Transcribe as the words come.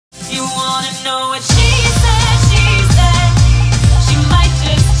know what she said. She might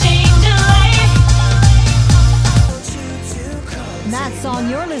just change your life. And that song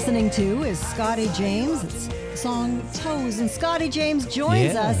you're listening to is Scotty James. It's the song Toes. And Scotty James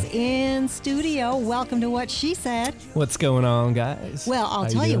joins us in studio. Welcome to What She Said. What's going on, guys? Well, I'll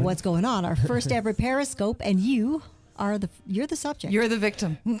tell you what's going on. Our first ever Periscope, and you're the subject. You're the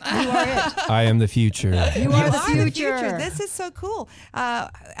victim. You are it. I am the future. You are the future. This is so cool.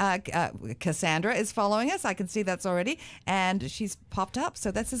 Cassandra is following us. I can see that's already. And she's popped up. So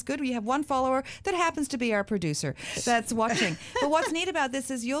this is good. We have one follower that happens to be our producer that's watching. But what's neat about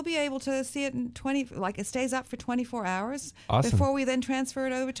this is you'll be able to see it in it stays up for 24 hours before we then transfer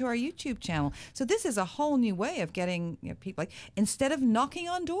it over to our YouTube channel. So this is a whole new way of getting people, instead of knocking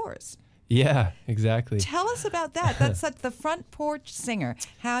on doors. Yeah, exactly. Tell us about that. That's the Front Porch Singer.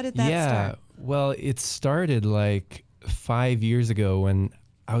 How did that start? Well, it started like 5 years ago when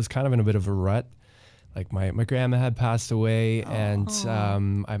I was kind of in a bit of a rut. Like my grandma had passed away, and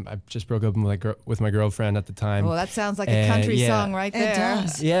I just broke up with my girlfriend at the time. Well, that sounds like a country song right there. It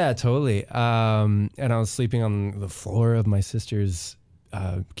does. Yeah, totally. And I was sleeping on the floor of my sister's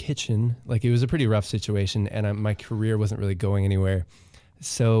kitchen. Like, it was a pretty rough situation, and my career wasn't really going anywhere.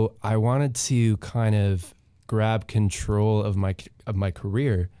 So I wanted to kind of grab control of my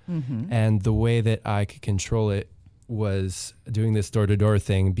career, and the way that I could control it was doing this door-to-door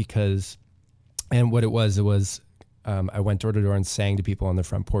thing and what it was I went door-to-door and sang to people on their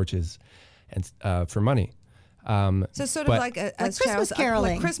front porches and for money. So sort of like Christmas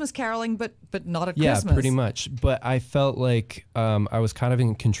caroling. Like Christmas caroling, but not at yeah, Christmas. Yeah, pretty much. But I felt like I was kind of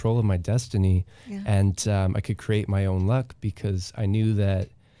in control of my destiny, and I could create my own luck, because I knew that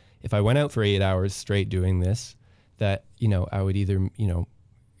if I went out for 8 hours straight doing this, that, I would either,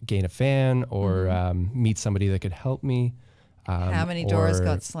 gain a fan or meet somebody that could help me. How many doors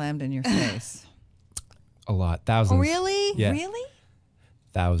got slammed in your face? A lot. Thousands. Oh, really? Yeah. Really?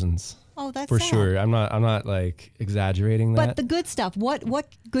 Thousands. Oh, that's for sad. sure. I'm not like exaggerating that. But the good stuff. What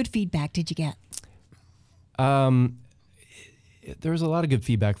good feedback did you get? There was a lot of good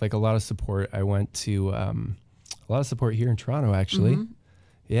feedback, like a lot of support. I went to a lot of support here in Toronto, actually.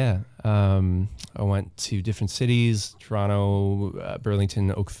 Yeah. I went to different cities: Toronto,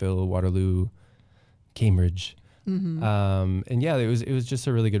 Burlington, Oakville, Waterloo, Cambridge. And yeah, it was just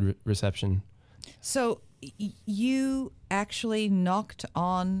a really good reception. So you actually knocked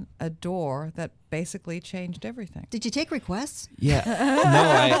on a door that basically changed everything. Did you take requests?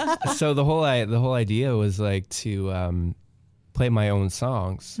 Yeah. So the whole idea was like to play my own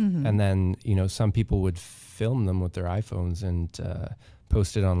songs, and then some people would film them with their iPhones and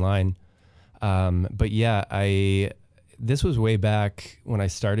post it online. But yeah, this was way back when I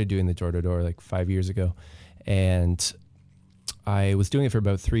started doing the door-to-door, like 5 years ago, and I was doing it for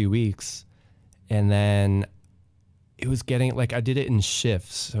about 3 weeks. And then it was getting, like, I did it in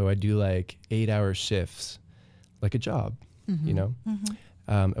shifts. So I do like 8-hour shifts, like a job,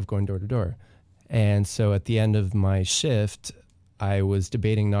 of going door to door. And so at the end of my shift, I was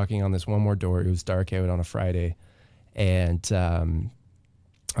debating knocking on this one more door. It was dark out on a Friday. And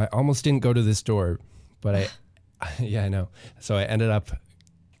I almost didn't go to this door, but I know. So I ended up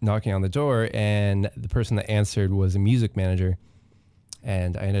knocking on the door, and the person that answered was a music manager.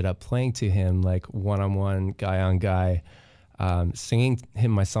 And I ended up playing to him, like, one-on-one, guy-on-guy, singing him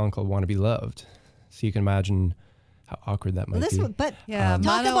my song called "Want to Be Loved." So you can imagine how awkward that might be. But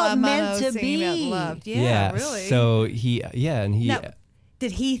talk about meant to be. About loved. Yeah, really. So he. Now,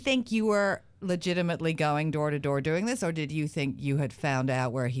 did he think you were legitimately going door to door doing this, or did you think you had found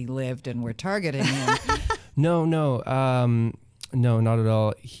out where he lived and were targeting him? No, not at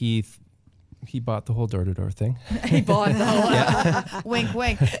all. He bought the whole door-to-door thing. He bought the whole wink,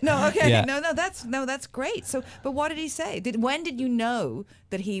 wink. No, okay. Yeah. No, that's great. So, but what did he say? When did you know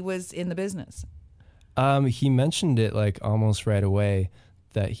that he was in the business? He mentioned it like almost right away,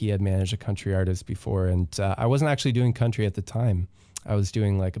 that he had managed a country artist before, and I wasn't actually doing country at the time. I was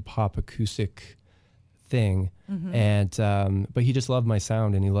doing like a pop acoustic thing, and but he just loved my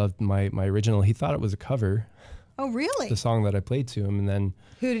sound, and he loved my original. He thought it was a cover. Oh, really? The song that I played to him, and then.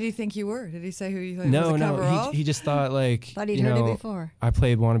 Who did he think you were? Did he say who you thought it was a cover of? He just thought like. Thought he'd heard it before. I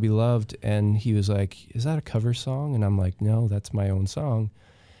played "Want to Be Loved," and he was like, "Is that a cover song?" And I'm like, "No, that's my own song."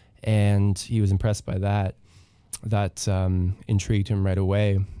 And he was impressed by that. That intrigued him right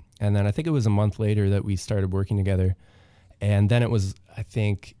away. And then I think it was a month later that we started working together. And then it was, I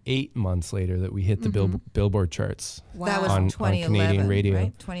think, 8 months later that we hit the Billboard charts. Wow. That was on 2011, Canadian radio.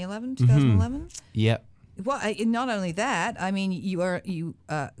 Right? 2011, 2011? Yep. Well, not only that, I mean, you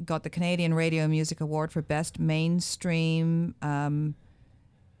got the Canadian Radio Music Award for Best Mainstream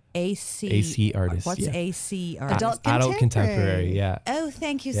AC artist. What's yeah. AC artist? Adult contemporary. Yeah. Oh,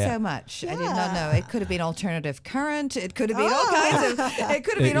 thank you Yeah. so much. I did not Yeah. know. It could have been alternative current. It could have been all kinds of. It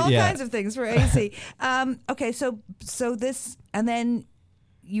could have been all Yeah. kinds of things for AC. Okay, so this, and then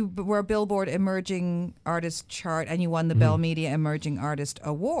you were a Billboard Emerging Artist chart, and you won the Bell Media Emerging Artist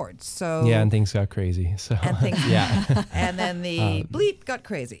Award. So Yeah, and things got crazy. So and things, yeah. and then the bleep got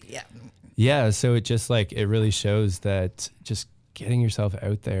crazy. Yeah. Yeah, so it just like it really shows that just getting yourself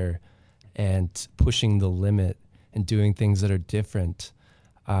out there and pushing the limit and doing things that are different,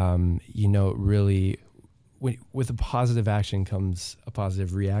 really with a positive action comes a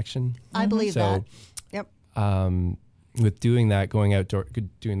positive reaction. I believe So, that. Yep. With doing that, going outdoor,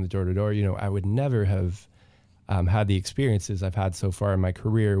 doing the door to door, I would never have had the experiences I've had so far in my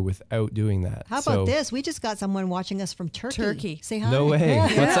career without doing that. How about this? We just got someone watching us from Turkey. Turkey. Say hi. No way.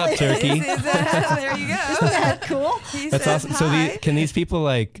 What's up, Turkey? There you go. Isn't that cool? He That's says awesome. So hi. can these people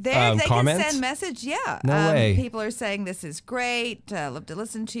like They comment? can send message, yeah. No way. People are saying this is great. Love to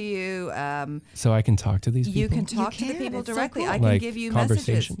listen to you. So I can talk to these people? You can talk to the can. people It's so directly. cool. I can Like give you messages.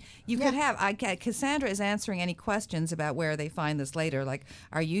 conversation. You could have. Cassandra is answering any questions about where they find this later, like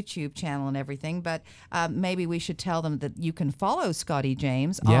our YouTube channel and everything. But maybe we should tell them that you can follow Scotty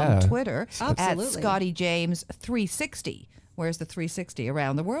James Yeah. on Twitter at Absolutely. Scotty James 360. Where's the 360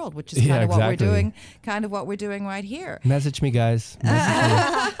 around the world, which is Yeah, kind of what we're exactly. doing. Kind of what we're doing right here. Message me, guys.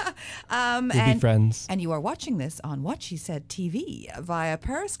 Message me. We'll be friends. And you are watching this on What She Said TV via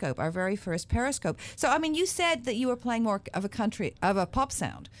Periscope, our very first Periscope. So, I mean, you said that you were playing more of a pop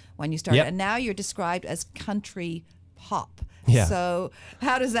sound when you started, Yep. and now you're described as country pop. Yeah. So,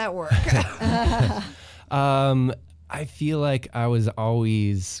 how does that work? I feel like I was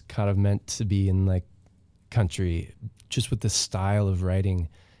always kind of meant to be in like country, just with the style of writing.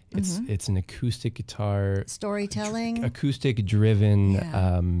 It's an acoustic guitar, Storytelling. acoustic driven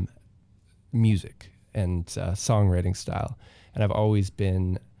Yeah. music and songwriting style. And I've always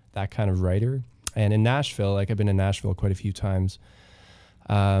been that kind of writer. And in Nashville, like I've been in Nashville quite a few times.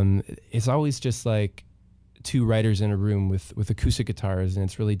 It's always just like two writers in a room with acoustic guitars, and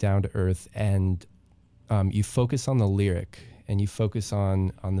it's really down to earth. And you focus on the lyric and you focus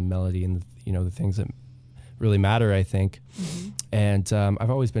on the melody and the things that really matter, I think. And I've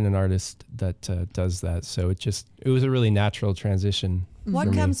always been an artist that does that. So it was a really natural transition. What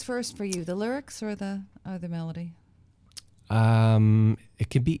for me. comes first for you, the lyrics or the melody? It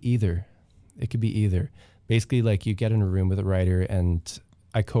could be either. It could be either. Basically, like you get in a room with a writer, and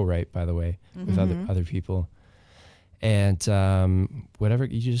I co-write, by the way, with other people. And whatever,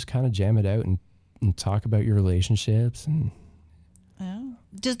 you just kind of jam it out and talk about your relationships. And Oh.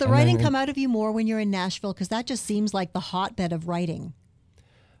 Does the and writing then- come out of you more when you're in Nashville? Because that just seems like the hotbed of writing.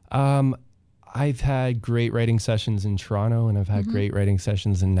 I've had great writing sessions in Toronto, and I've had great writing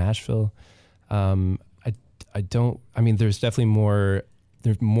sessions in Nashville. There's definitely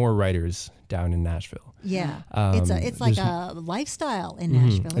there's more writers down in Nashville. Yeah. It's like there's- a lifestyle in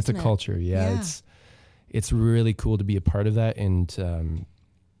Nashville. It's a isn't it? culture. Yeah. It's really cool to be a part of that. And,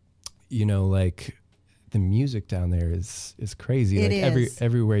 like the music down there is crazy. It Like is.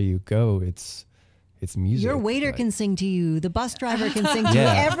 everywhere you go, it's music. Your waiter Like, can sing to you. The bus driver can sing to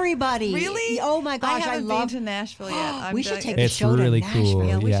Yeah. you. Everybody. Really? Oh my gosh, I I haven't love. been to Nashville yet. We should dying- take the It's show really to cool. Nashville.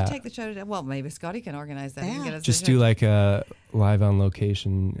 Yeah, we Yeah. should take the show to. Well, maybe Scotty can organize that. He can Yeah. get us Just to- do like a live on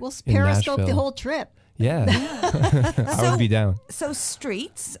location. We'll in periscope the Nashville. whole trip. Yeah. I would be down. So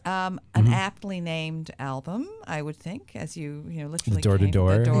Streets, an aptly named album, I would think, as you literally door to came-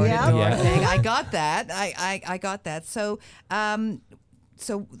 door. the door Yeah. to door Yeah. thing. I got that. I got that. So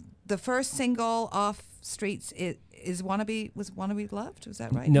so the first single off Streets was Wanna Be Loved? Was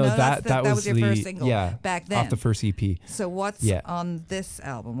that right? No, that's that was your the first single back then. off the first EP. So what's Yeah. on this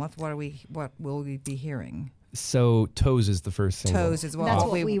album? What will we be hearing? So Toes is the first single. Toes as well. That's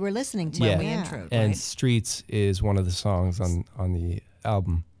off- what we were listening to. when Yeah. we introed, and right? Streets is one of the songs on the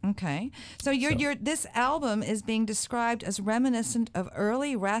album. Okay, so this album is being described as reminiscent of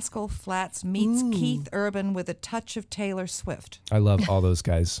early Rascal Flatts meets Keith Urban with a touch of Taylor Swift. I love all those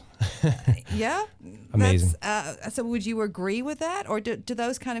guys. Yeah, Amazing. So would you agree with that, or do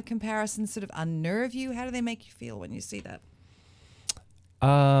those kind of comparisons sort of unnerve you? How do they make you feel when you see that?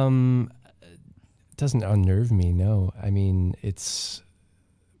 It doesn't unnerve me. No, I mean it's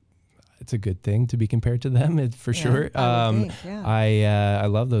a good thing to be compared to them, for sure. I would think, yeah. I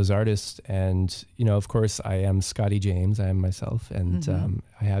love those artists, and of course, I am Scotty James. I am myself, and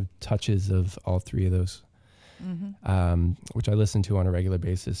I have touches of all three of those, which I listen to on a regular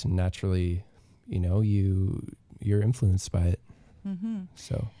basis, and naturally, you're influenced by it.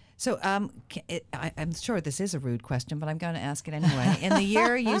 So So I'm sure this is a rude question, but I'm going to ask it anyway. In the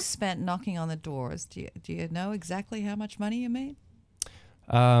year you spent knocking on the doors, do you know exactly how much money you made?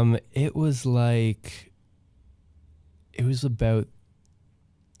 It was about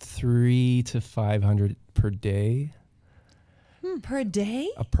 300 to 500 per day, Per day?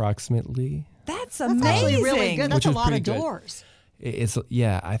 approximately. That's That's amazing. actually really good. Which That's a was lot of pretty good. doors. It's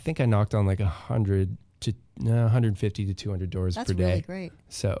I think I knocked on like 150 to 200 doors That's per day. really great.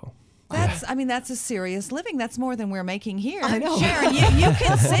 So That's a serious living. That's more than we're making here. I know. Sharon, you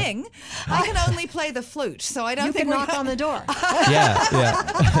can sing. I can only play the flute, so I don't You think can we're knock on the door. yeah.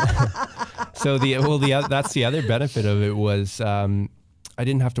 So that's the other benefit of it was I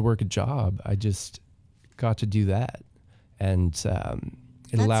didn't have to work a job. I just got to do that, and it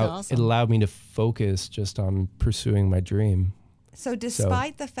awesome. allowed me to focus just on pursuing my dream. So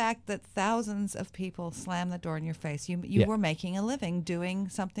despite the fact that thousands of people slammed the door in your face, you Yeah. were making a living doing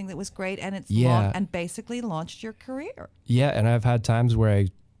something that was great, and it's Yeah. and basically launched your career. Yeah, and I've had times where I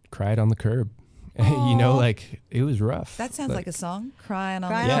cried on the curb. It was rough. That sounds like a song, crying on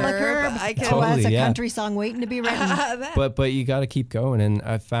Crying the on the curb. curb. I can. Oh, that's Totally, a yeah. country song waiting to be written. but you got to keep going, and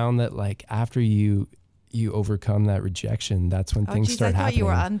I found that after you overcome that rejection, that's when Oh, things geez, start I thought happening. you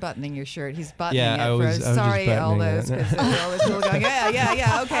were unbuttoning your shirt. He's buttoning Yeah, it. I was just Sorry, all buttoning those. it. Because there were always people going,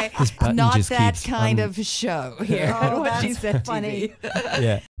 yeah, okay. button Not just that keeps kind of show here. Oh, What She that's Said funny. TV.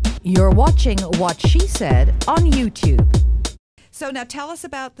 Yeah. You're watching What She Said on YouTube. So now tell us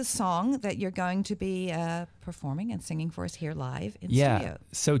about the song that you're going to be performing and singing for us here live in studio.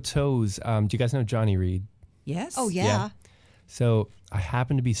 So Toes, do you guys know Johnny Reed? Yes? Oh, yeah. Yeah. So I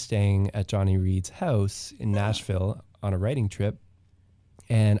happened to be staying at Johnny Reed's house in Nashville on a writing trip.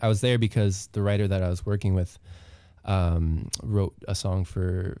 And I was there because the writer that I was working with wrote a song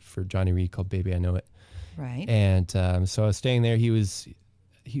for Johnny Reed called Baby I Know It. Right. And so I was staying there.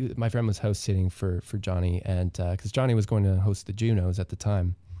 My friend was house sitting for Johnny, and because Johnny was going to host the Junos at the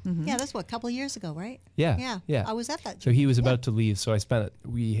time. Yeah, that's a couple of years ago, right? Yeah. I was at that. So he was about to leave. So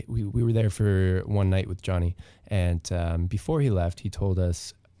we were there for one night with Johnny. And before he left, he told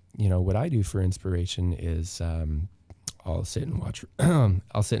us, what I do for inspiration is I'll sit and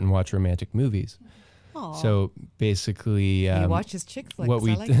watch romantic movies. Aw. So basically, you watch his chick flicks. what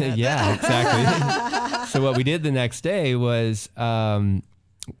we I like that. yeah, exactly. So what we did the next day was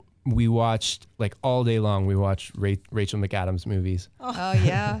we watched all day long. We watched Rachel McAdams movies. Oh,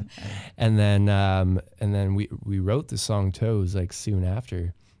 yeah. And then we wrote the song Toes soon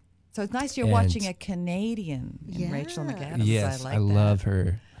after. So it's nice you're And- watching a Canadian in Rachel Yeah. McAdams. Yes, I like I that. love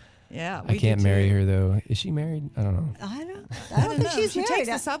her. Yeah, I can't marry her though. Is she married? I don't know. I don't I don't think know. she's She married. takes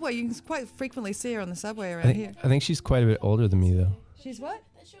the subway. You can quite frequently see her on the subway I around think, here. I think she's quite a bit older than me though. She's what?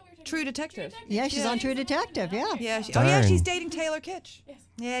 True Detective. Yeah, she's on True Detective. Yeah. Yeah. Darn. She's dating Taylor Kitsch.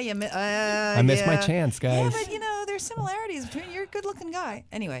 Yeah, I missed my chance, Yeah, guys. but there's similarities between. You're a good-looking guy.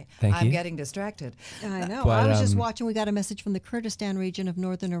 Anyway, Thank I'm you. getting distracted. I know. But, I was just watching. We got a message from the Kurdistan region of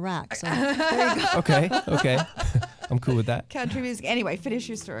northern Iraq. So there you go. Okay. I'm cool with that. Country music. Anyway, finish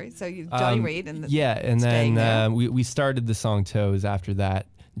your story. So Johnny Reed and and staying there. then we started the song Toes after that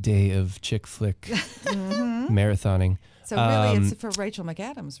day of chick flick marathoning. So really, it's for Rachel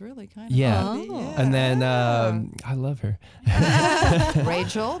McAdams. Really, kind of. Yeah. Oh. And then I love her.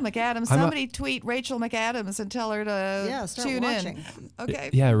 Rachel McAdams. Somebody tweet Rachel McAdams and tell her to start tune watching. in. Okay.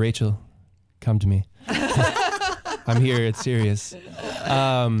 Yeah, Rachel, come to me. I'm here. It's serious.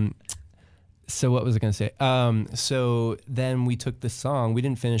 So what was I going to say? So then we took the song. We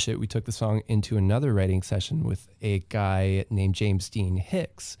didn't finish it. We took the song into another writing session with a guy named James Dean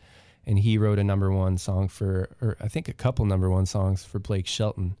Hicks. And he wrote a #1 song or I think a couple #1 songs for Blake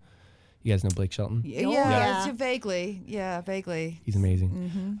Shelton. You guys know Blake Shelton? Yeah. Vaguely. Yeah, vaguely. He's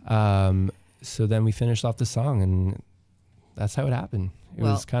amazing. So then we finished off the song, and that's how it happened. It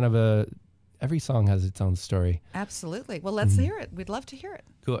was kind of every song has its own story. Absolutely. Well, let's hear it. We'd love to hear it.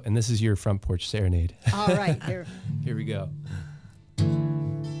 Cool. And this is your front porch serenade. All right. Here. Here we go.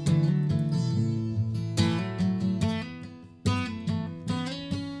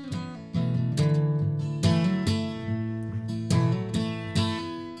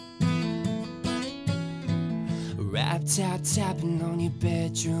 Wrapped out tapping on your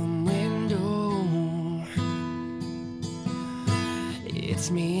bedroom window. It's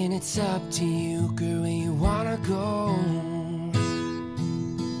me and it's up to you, girl, where you wanna go.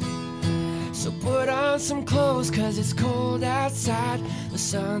 So put on some clothes, cause it's cold outside. The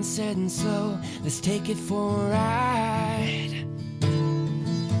sun's setting slow, let's take it for a ride.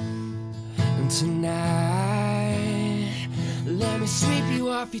 And tonight, let me sweep you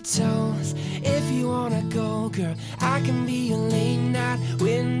off your toes. If you wanna go, girl, I can be your late night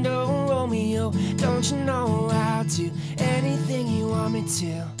window Romeo. Don't you know I'll do anything you want me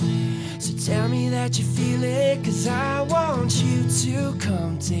to? So tell me that you feel it, 'cause I want you to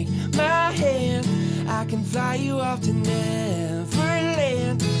come take my hand. I can fly you off to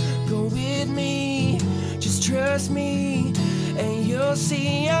Neverland. Go with me, just trust me, and you'll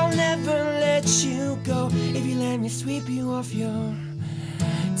see I'll never let you go. If you let me sweep you off your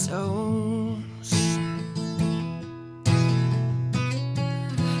toes.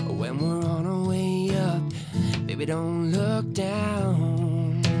 When we're on our way up, baby, don't look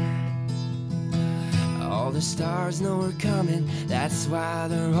down. All the stars know we're coming, that's why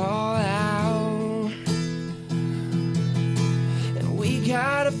they're all out. And we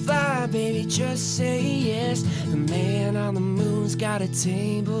gotta fly, baby, just say yes. The man on the moon's got a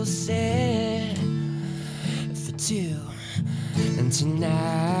table set for two. And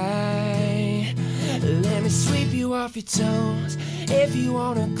tonight, let me sweep you off your toes. If you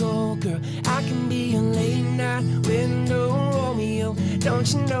wanna go, girl, I can be your late night window Romeo.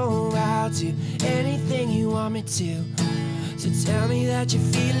 Don't you know I'll do anything you want me to? So tell me that you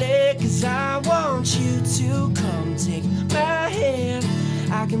feel it, 'cause I want you to come take my hand.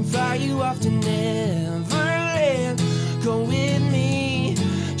 I can fly you off to Neverland. Go with me,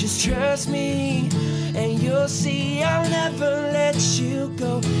 just trust me, and you'll see I'll never let you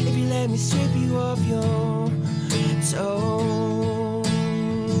go. If you let me sweep you off your toes.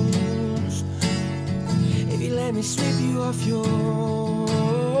 If you let me sweep you off your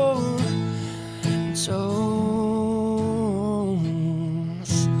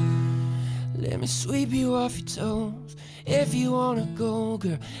toes. Let me sweep you off your toes. If you wanna go,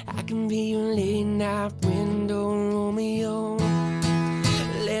 girl, I can be your late night window Romeo.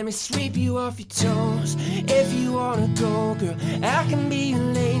 Let me sweep you off your toes. If you wanna go, girl, I can be your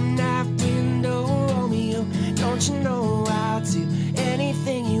late night window Romeo. Don't you know I'll do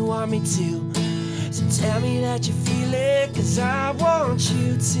anything you want me to? So tell me that you feel it, 'cause I want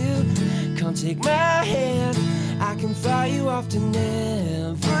you to come take my hand. I can fly you off to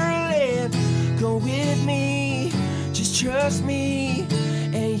Neverland. Go with me, just trust me,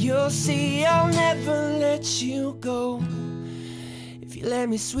 and you'll see I'll never let you go. If you let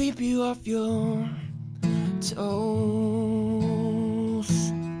me sweep you off your toes.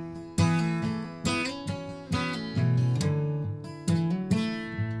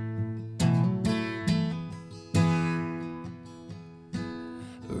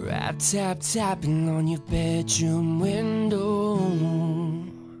 Rap tap tapping on your bedroom window.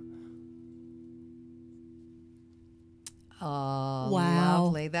 Oh, Wow.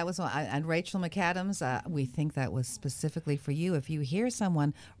 lovely. That was one. And Rachel McAdams, we think that was specifically for you. If you hear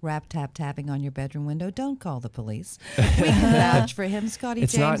someone rap tap tapping on your bedroom window, don't call the police. We can vouch for him. Scotty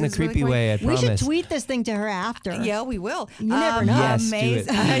It's James not in a is really creepy great. way, I We promise. should tweet this thing to her after. Yeah, we will. You never know. Yes,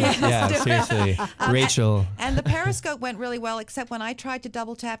 Amazing. do it. Yeah, seriously. Rachel. And the Periscope went really well, except when I tried to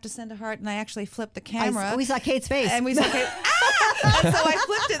double tap to send a heart and I actually flipped the camera. We saw Kate's face. And we said, okay, and so I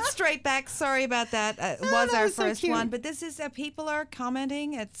flipped it straight back. Sorry about that. It was that our was so first cute. one, but this is people are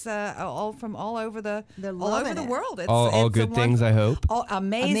commenting. It's all from all over the They're all over loving the it. world. It's, All it's good things, I hope.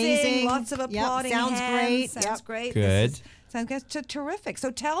 Amazing. Lots of Yep, applauding. sounds hands. great. Sounds Yep. great. Good. Sounds good. Terrific. So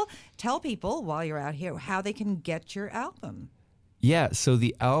tell people while you're out here how they can get your album. Yeah, so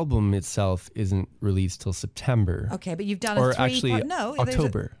the album itself isn't released till September. Okay, but you've done Or a three-part. actually, No,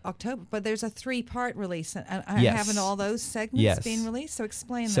 October. October, but there's a 3-part release, and Yes. haven't all those segments Yes. been released? So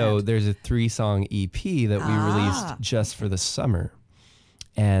explain So that. there's a 3-song EP that we released just for the summer.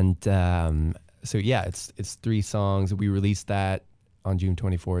 And so yeah, it's 3 songs. We released that on June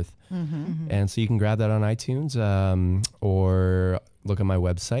 24th. And so you can grab that on iTunes or look at my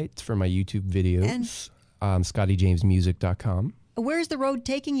website for my YouTube videos, ScottyJamesMusic.com. Where's the road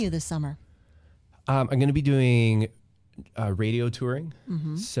taking you this summer? I'm going to be doing radio touring.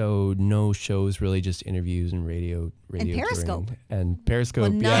 So no shows, really just interviews and radio Periscope. touring. And Periscope.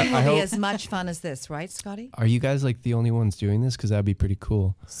 Well, none yeah, I will be hope. as much fun as this, right, Scotty? Are you guys like the only ones doing this? Because that'd be pretty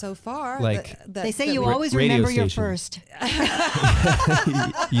cool. So far, Like- They say you Ra- always radio remember your station. first.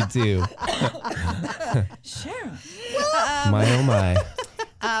 You do. Sure. My oh my.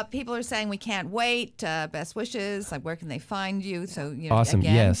 People are saying we can't wait. Best wishes. Like, where can they find you? So Awesome.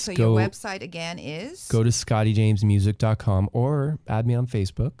 Again, Yes, So go- your website again is. Go to ScottyJamesMusic.com or add me on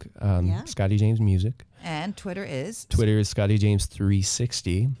Facebook, Yeah. Scotty James Music. And Twitter is. Twitter is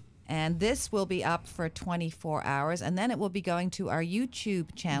ScottyJames360. And this will be up for 24 hours. And then it will be going to our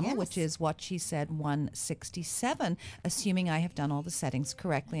YouTube channel, Yes. which is What She Said 167, assuming I have done all the settings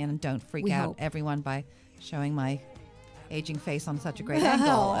correctly and don't freak We out hope. everyone by showing my aging face on such a great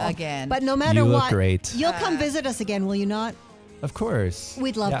angle again. But no matter You look what, great. you'll come visit us again, will you not? Of course.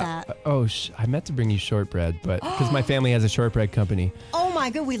 We'd love that. Oh, I meant to bring you shortbread, but because my family has a shortbread company. Oh my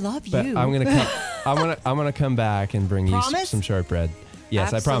God, we love But you. I'm gonna come. I'm gonna come back and bring you Promise? some shortbread.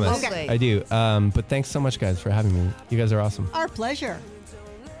 Yes, I promise. Absolutely. I do. But thanks so much, guys, for having me. You guys are awesome. Our pleasure.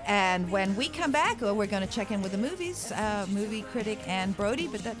 And when we come back, we're going to check in with the movies, movie critic Anne Brody,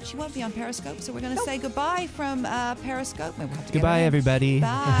 but she won't be on Periscope, so we're going to say goodbye from Periscope. Maybe we'll have to get Goodbye, her in. everybody.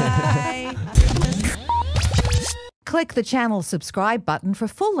 Bye. Click the channel subscribe button for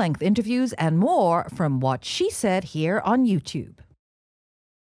full-length interviews and more from What She Said here on YouTube.